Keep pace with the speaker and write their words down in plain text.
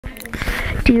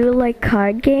Do you like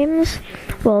card games?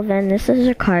 Well then, this is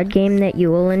a card game that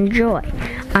you will enjoy.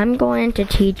 I'm going to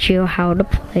teach you how to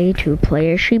play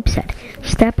two-player sheepset.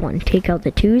 Step 1. Take out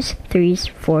the 2s, 3s,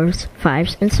 4s,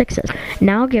 5s, and 6s.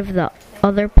 Now give the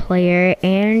other player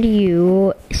and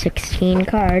you 16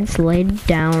 cards laid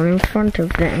down in front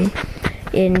of them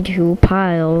in 2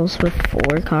 piles with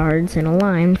 4 cards in a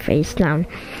line face down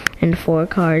and 4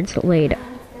 cards laid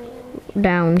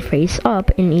down face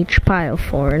up in each pile,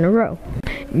 4 in a row.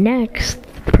 Next,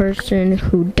 the person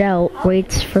who dealt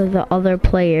waits for the other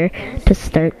player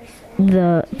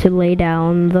to lay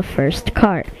down the first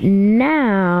card.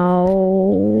 Now,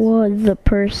 the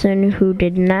person who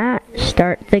did not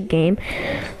start the game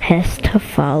has to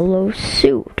follow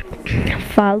suit.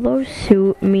 Follow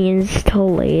suit means to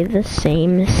lay the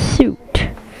same suit.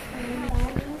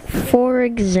 For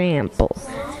example,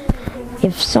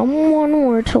 if someone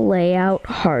were to lay out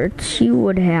hearts, you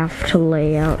would have to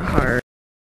lay out hearts.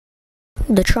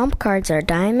 The trump cards are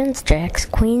diamonds, jacks,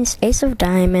 queens, ace of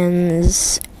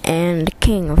diamonds, and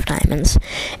king of diamonds.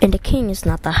 And a king is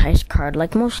not the highest card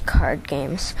like most card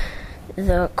games.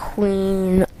 The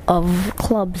queen of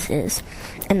clubs is.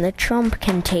 And the trump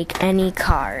can take any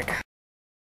card.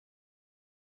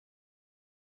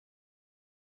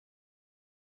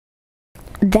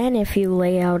 Then if you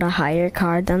lay out a higher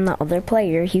card than the other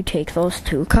player, you take those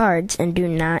 2 cards and do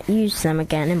not use them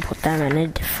again and put them in a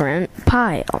different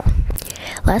pile.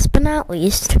 Last but not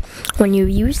least, when you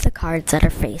use the cards that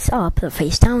are face up, the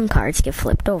face down cards get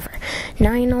flipped over.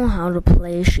 Now you know how to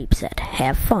play sheepset.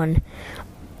 Have fun.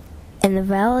 And the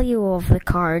value of the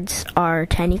cards are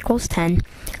 10 equals 10,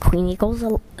 queen equals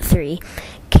 3,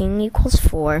 king equals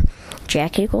 4,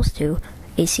 jack equals 2,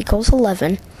 ace equals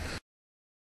 11,